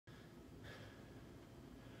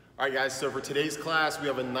All right guys, so for today's class, we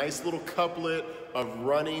have a nice little couplet of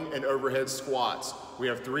running and overhead squats. We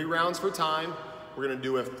have 3 rounds for time. We're gonna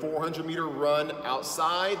do a 400-meter run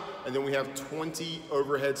outside, and then we have 20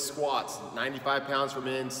 overhead squats, 95 pounds for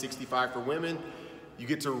men, 65 for women. You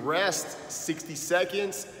get to rest 60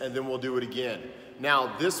 seconds, and then we'll do it again.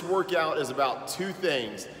 Now, this workout is about 2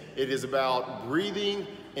 things. It is about breathing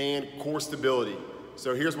and core stability.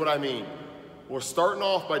 So here's what I mean. We're starting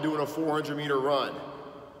off by doing a 400-meter run.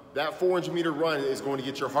 That 400-meter run is going to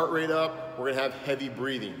get your heart rate up. We're gonna have heavy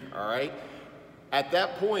breathing, all right? At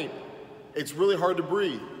that point, it's really hard to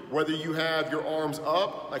breathe. Whether you have your arms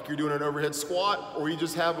up, like you're doing an overhead squat, or you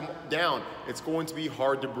just have them down, it's going to be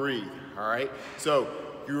hard to breathe, all right? So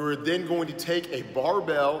you're then going to take a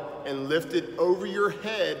barbell and lift it over your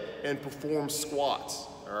head and perform squats,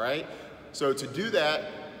 all right? So to do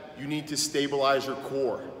that, you need to stabilize your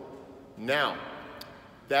core. Now,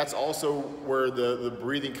 that's also where the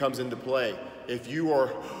breathing comes into play. If you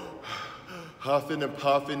are huffing and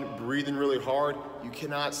puffing, breathing really hard, you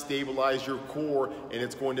cannot stabilize your core, and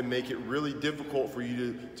it's going to make it really difficult for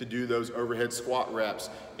you to do those overhead squat reps.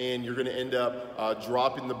 And you're gonna end up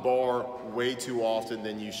dropping the bar way too often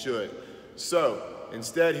than you should. So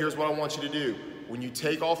instead, here's what I want you to do. When you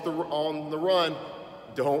take off on the run,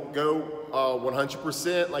 don't go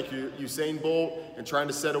 100% like Usain Bolt and trying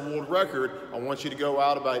to set a world record. I want you to go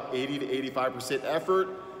out about 80 to 85% effort,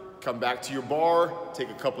 come back to your bar, take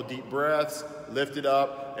a couple deep breaths, lift it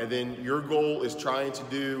up, and then your goal is trying to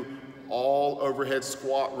do all overhead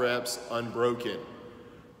squat reps unbroken.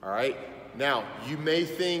 All right? Now, you may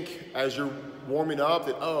think as you're warming up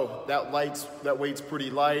that, oh, that weight's pretty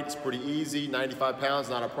light, it's pretty easy, 95 pounds,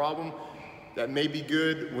 not a problem. That may be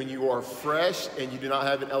good when you are fresh and you do not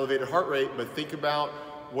have an elevated heart rate, but think about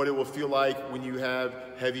what it will feel like when you have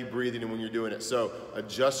heavy breathing and when you're doing it. So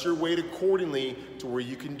adjust your weight accordingly to where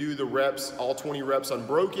you can do the reps, all 20 reps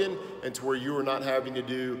unbroken, and to where you are not having to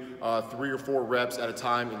do 3 or 4 reps at a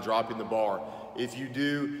time and dropping the bar. If you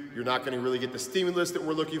do, you're not going to really get the stimulus that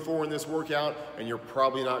we're looking for in this workout, and you're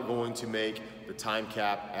probably not going to make the time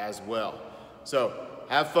cap as well. So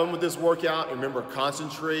have fun with this workout, and remember,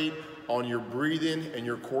 concentrate on your breathing and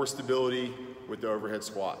your core stability with the overhead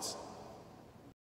squats.